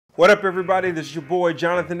What up, everybody? This is your boy,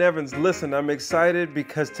 Jonathan Evans. Listen, I'm excited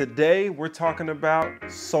because today we're talking about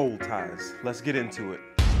soul ties. Let's get into it.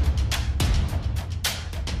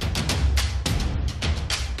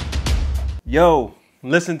 Yo,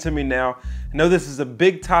 listen to me now. I know this is a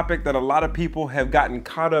big topic that a lot of people have gotten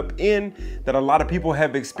caught up in, that a lot of people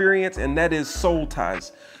have experienced, and that is soul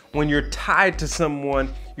ties. When you're tied to someone,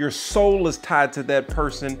 your soul is tied to that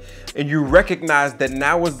person, and you recognize that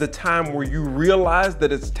now is the time where you realize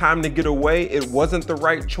that it's time to get away. It wasn't the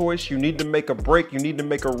right choice. You need to make a break. You need to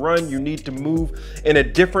make a run. You need to move in a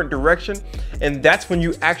different direction. And that's when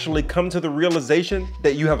you actually come to the realization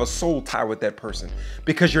that you have a soul tie with that person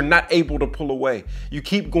because you're not able to pull away. You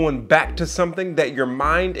keep going back to something that your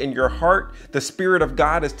mind and your heart, the Spirit of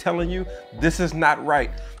God is telling you, this is not right.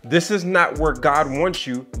 This is not where God wants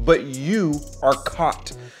you, but you are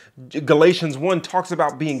caught. Galatians 1 talks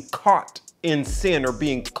about being caught in sin or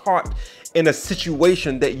being caught in a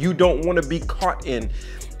situation that you don't want to be caught in.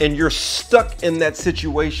 And you're stuck in that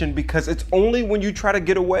situation because it's only when you try to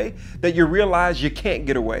get away that you realize you can't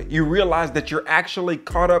get away. You realize that you're actually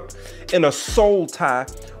caught up in a soul tie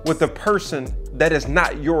with a person that is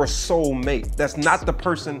not your soul mate. That's not the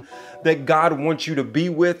person that God wants you to be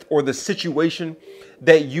with or the situation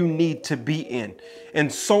that you need to be in.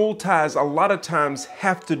 And soul ties a lot of times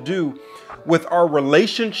have to do with our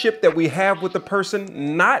relationship that we have with the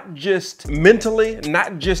person, not just mentally,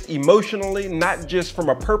 not just emotionally, not just from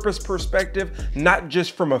a purpose perspective, not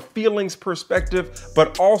just from a feelings perspective,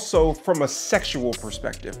 but also from a sexual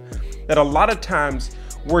perspective. That a lot of times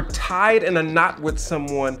we're tied in a knot with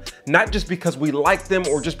someone, not just because we like them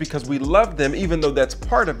or just because we love them, even though that's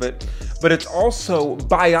part of it, but it's also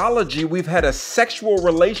biology. We've had a sexual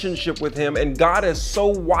relationship with him, and God has so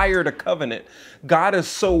wired a covenant. God has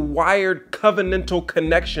so wired covenantal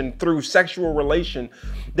connection through sexual relation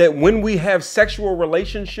that when we have sexual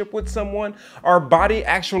relationship with someone, our body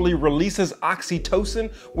actually releases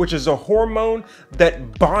oxytocin, which is a hormone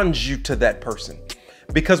that bonds you to that person.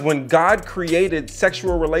 Because when God created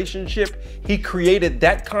sexual relationship, he created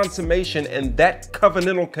that consummation and that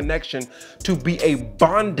covenantal connection to be a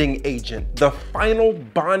bonding agent, the final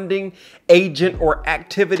bonding agent or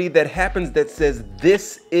activity that happens that says,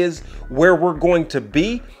 this is where we're going to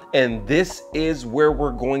be and this is where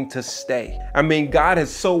we're going to stay. I mean, God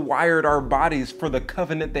has so wired our bodies for the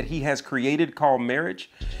covenant that he has created called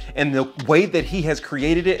marriage, and the way that he has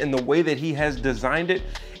created it and the way that he has designed it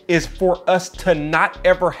is for us to not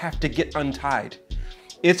ever have to get untied.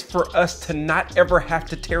 It's for us to not ever have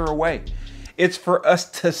to tear away. It's for us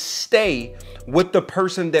to stay with the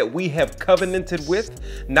person that we have covenanted with,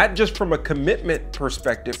 not just from a commitment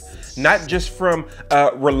perspective, not just from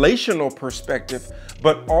a relational perspective,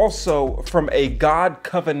 but also from a God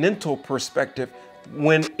covenantal perspective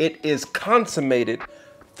when it is consummated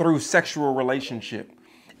through sexual relationship.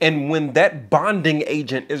 And when that bonding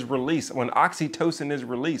agent is released, when oxytocin is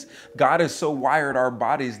released, God has so wired our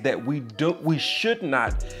bodies that we should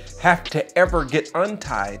not have to ever get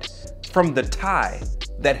untied from the tie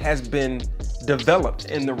that has been developed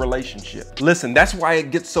in the relationship. Listen, that's why it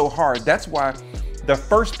gets so hard. That's why the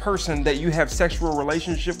first person that you have sexual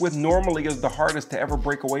relationship with normally is the hardest to ever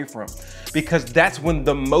break away from, because that's when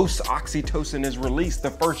the most oxytocin is released,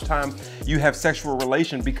 the first time you have sexual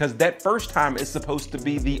relation, because that first time is supposed to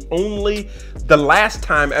be the last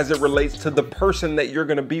time as it relates to the person that you're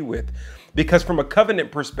going to be with. Because from a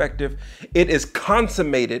covenant perspective, it is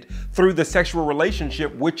consummated through the sexual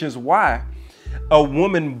relationship, which is why a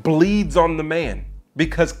woman bleeds on the man.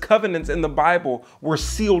 Because covenants in the Bible were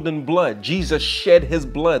sealed in blood. Jesus shed his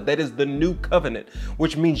blood. That is the new covenant,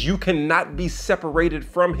 which means you cannot be separated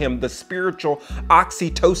from him. The spiritual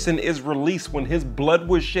oxytocin is released when his blood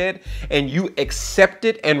was shed and you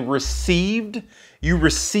accepted and received. You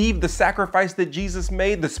received the sacrifice that Jesus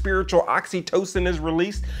made. The spiritual oxytocin is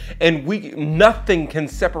released, and nothing can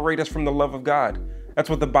separate us from the love of God. That's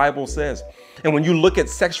what the Bible says. And when you look at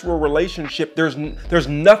sexual relationship, there's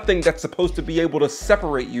nothing that's supposed to be able to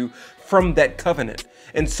separate you from that covenant.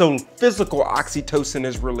 And so physical oxytocin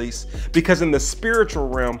is released because in the spiritual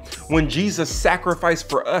realm, when Jesus sacrificed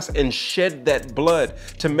for us and shed that blood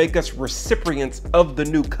to make us recipients of the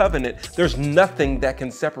new covenant, there's nothing that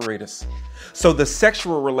can separate us. So the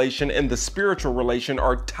sexual relation and the spiritual relation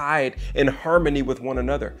are tied in harmony with one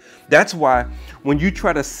another. That's why when you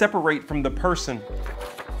try to separate from the person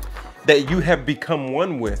that you have become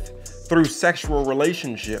one with through sexual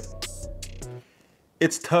relationship,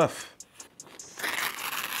 it's tough.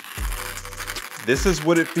 This is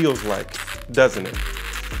what it feels like, doesn't it?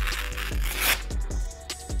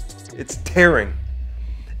 It's tearing.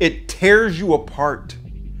 It tears you apart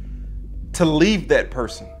to leave that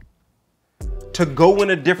person. to go in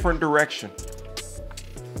a different direction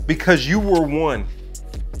because you were one.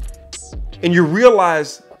 And you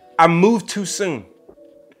realize I moved too soon.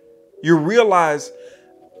 You realize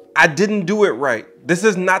I didn't do it right. This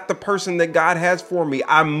is not the person that God has for me.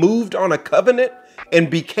 I moved on a covenant and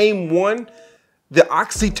became one. The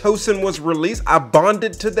oxytocin was released. I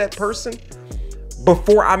bonded to that person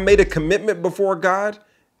before I made a commitment before God.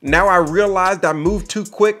 Now I realized I moved too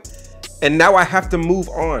quick and now I have to move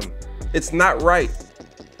on. It's not right,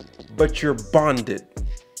 but you're bonded.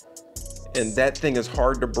 And that thing is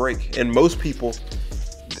hard to break. And most people,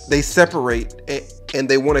 they separate and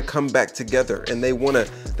they want to come back together and they want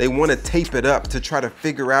to tape it up to try to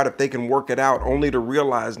figure out if they can work it out, only to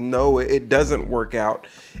realize no, it doesn't work out.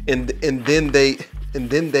 And then they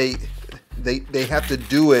have to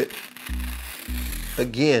do it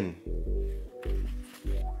again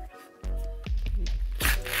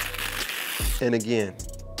and again.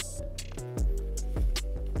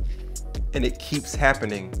 And it keeps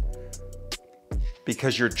happening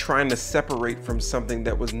because you're trying to separate from something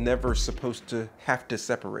that was never supposed to have to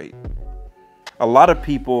separate. A lot of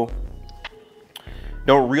people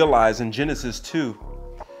don't realize in Genesis 2,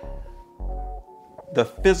 the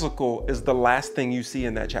physical is the last thing you see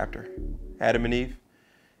in that chapter. Adam and Eve.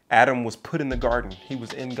 Adam was put in the garden. He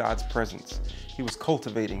was in God's presence. He was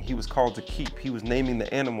cultivating. He was called to keep. He was naming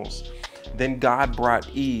the animals. Then God brought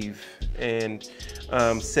Eve and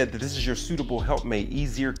said that this is your suitable helpmate.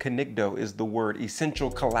 Easier conigdo is the word,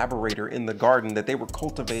 essential collaborator in the garden, that they were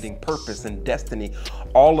cultivating purpose and destiny.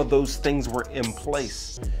 All of those things were in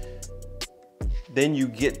place. Then you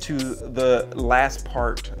get to the last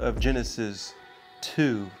part of Genesis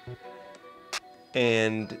 2,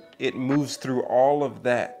 and it moves through all of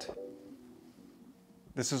that.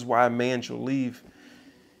 This is why a man shall leave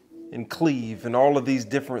and cleave and all of these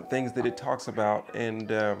different things that it talks about, and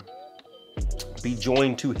be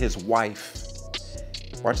joined to his wife.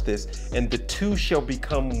 Watch this. And the two shall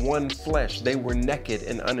become one flesh. They were naked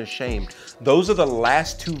and unashamed. Those are the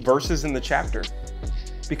last two verses in the chapter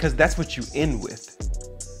because that's what you end with.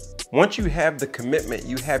 Once you have the commitment,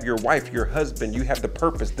 you have your wife, your husband, you have the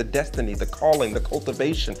purpose, the destiny, the calling, the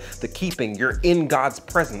cultivation, the keeping. You're in God's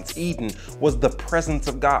presence. Eden was the presence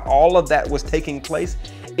of God. All of that was taking place.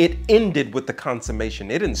 It ended with the consummation.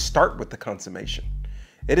 It didn't start with the consummation.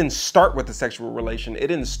 It didn't start with the sexual relation. It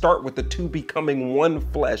didn't start with the two becoming one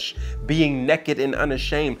flesh, being naked and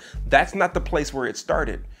unashamed. That's not the place where it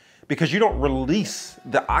started, because you don't release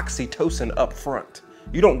the oxytocin up front.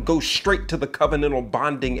 You don't go straight to the covenantal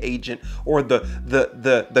bonding agent or the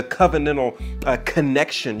covenantal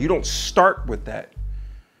connection. You don't start with that.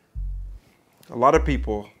 A lot of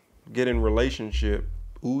people get in relationship.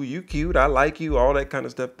 Ooh, you cute. I like you. All that kind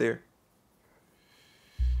of stuff there.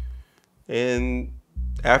 And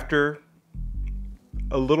after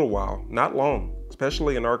a little while, not long,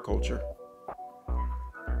 especially in our culture,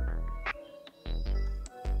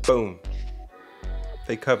 boom,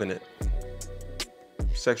 they covenant.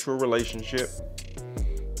 Sexual relationship,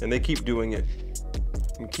 and they keep doing it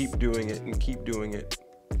and keep doing it and keep doing it.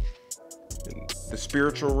 In the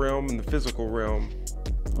spiritual realm and the physical realm,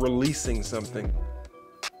 releasing something.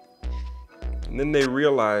 And then they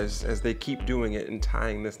realize as they keep doing it and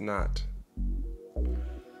tying this knot,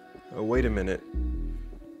 oh, wait a minute,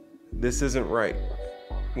 this isn't right.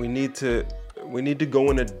 We need to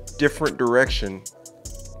go in a different direction.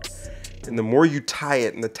 And the more you tie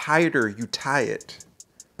it and the tighter you tie it,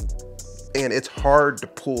 and it's hard to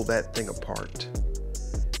pull that thing apart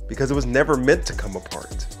because it was never meant to come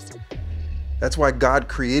apart. That's why God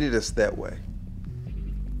created us that way.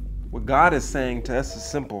 What God is saying to us is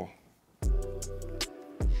simple.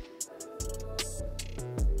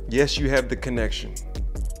 Yes, you have the connection.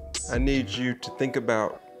 I need you to think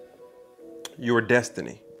about your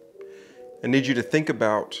destiny. I need you to think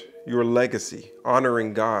about your legacy,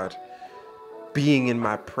 honoring God, being in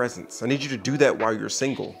my presence. I need you to do that while you're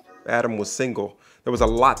single. Adam was single. There was a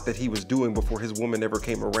lot that he was doing before his woman ever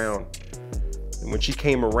came around. And when she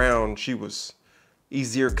came around, she was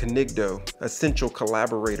easier conigdo, essential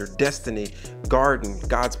collaborator, destiny, garden,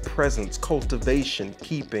 God's presence, cultivation,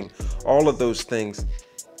 keeping, all of those things.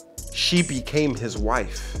 She became his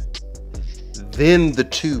wife. Then the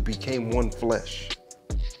two became one flesh.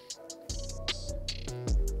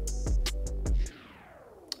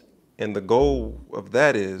 And the goal of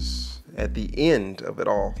that is, at the end of it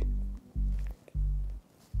all,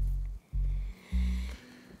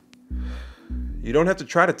 you don't have to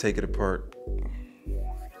try to take it apart,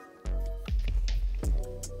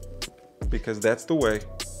 because that's the way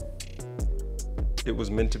it was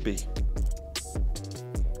meant to be.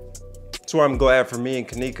 That's why I'm glad for me and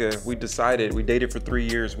Kanika, we dated for 3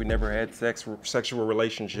 years. We never had sexual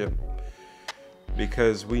relationship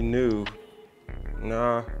because we knew,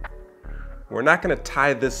 nah, we're not gonna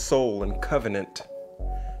tie this soul in covenant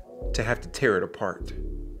to have to tear it apart.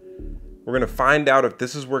 We're gonna find out if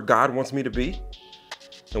this is where God wants me to be.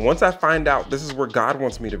 And once I find out this is where God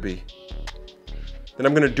wants me to be, then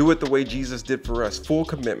I'm gonna do it the way Jesus did for us. Full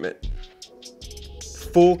commitment,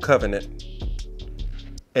 full covenant,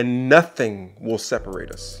 and nothing will separate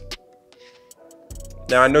us.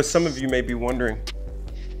 Now, I know some of you may be wondering,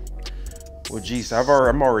 well, geez,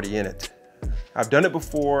 I'm already in it. I've done it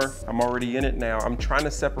before. I'm already in it now. I'm trying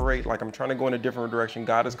to separate, like I'm trying to go in a different direction.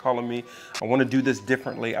 God is calling me. I want to do this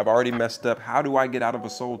differently. I've already messed up. How do I get out of a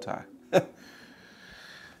soul tie?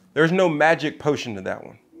 There's no magic potion to that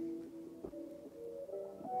one.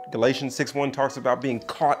 Galatians 6:1 talks about being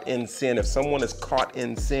caught in sin. If someone is caught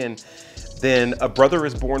in sin, then a brother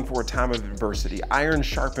is born for a time of adversity. Iron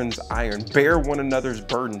sharpens iron. Bear one another's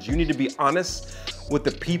burdens. You need to be honest with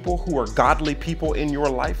the people who are godly people in your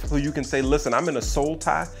life, who you can say, listen, I'm in a soul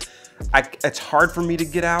tie. It's hard for me to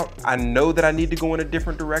get out. I know that I need to go in a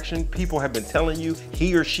different direction. People have been telling you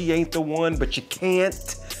he or she ain't the one, but you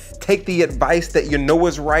can't take the advice that you know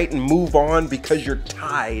is right and move on because you're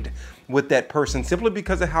tied with that person simply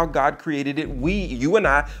because of how God created it. You and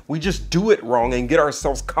I, we just do it wrong and get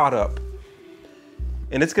ourselves caught up.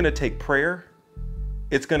 And it's gonna take prayer.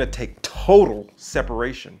 It's gonna take total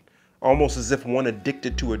separation, almost as if one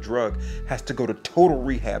addicted to a drug has to go to total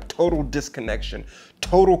rehab, total disconnection,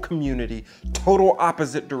 total community, total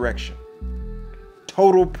opposite direction,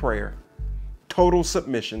 total prayer, total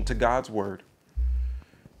submission to God's word,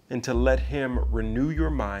 and to let him renew your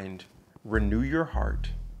mind, renew your heart,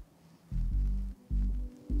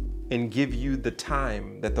 and give you the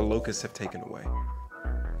time that the locusts have taken away.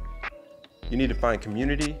 You need to find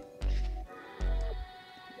community.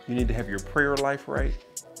 You need to have your prayer life right.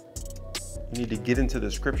 You need to get into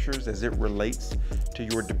the scriptures as it relates to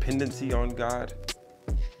your dependency on God,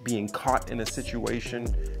 being caught in a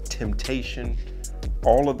situation, temptation,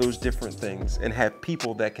 all of those different things, and have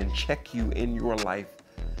people that can check you in your life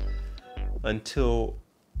until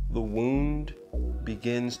the wound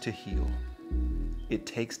begins to heal. It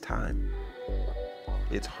takes time.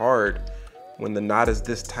 It's hard when the knot is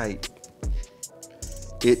this tight.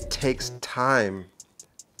 It takes time.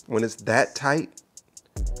 When it's that tight,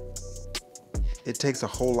 it takes a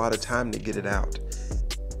whole lot of time to get it out.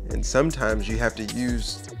 And sometimes you have to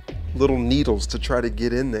use little needles to try to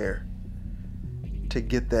get in there to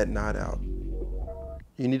get that knot out.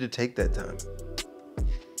 You need to take that time.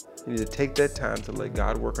 You need to take that time to let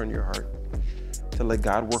God work on your heart, to let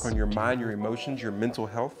God work on your mind, your emotions, your mental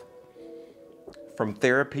health, from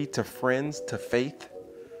therapy to friends to faith.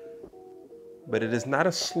 But it is not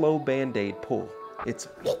a slow Band-Aid pull. It's,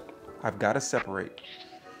 I've got to separate.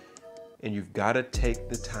 And you've got to take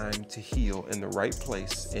the time to heal in the right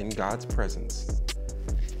place in God's presence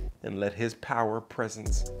and let his power,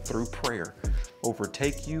 presence through prayer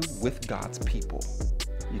overtake you with God's people.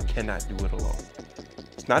 You cannot do it alone.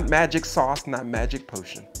 It's not magic sauce, not magic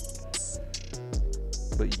potion,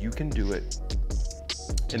 but you can do it.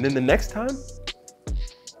 And then the next time,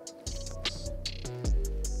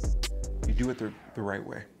 you do it the right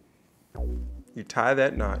way. You tie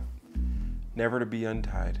that knot, never to be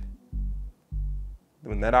untied.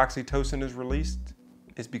 When that oxytocin is released,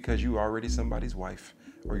 it's because you're already somebody's wife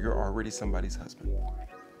or you're already somebody's husband.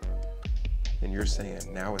 And you're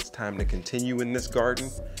saying, now it's time to continue in this garden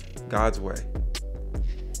God's way.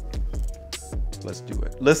 Let's do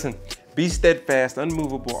it. Listen, be steadfast,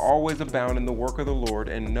 unmovable, always abound in the work of the Lord,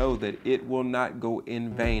 and know that it will not go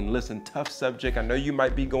in vain. Listen, tough subject. I know you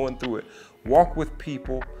might be going through it. Walk with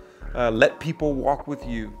people. Let people walk with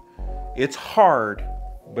you. It's hard,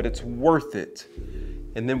 but it's worth it.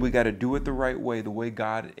 And then we got to do it the right way, the way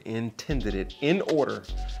God intended it, in order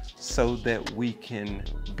so that we can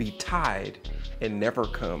be tied and never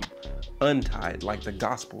come untied like the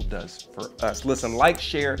gospel does for us. Listen, like,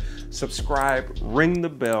 share, subscribe, ring the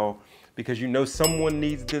bell, because you know someone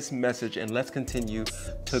needs this message, and let's continue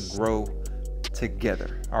to grow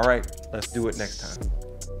together. All right, let's do it next time.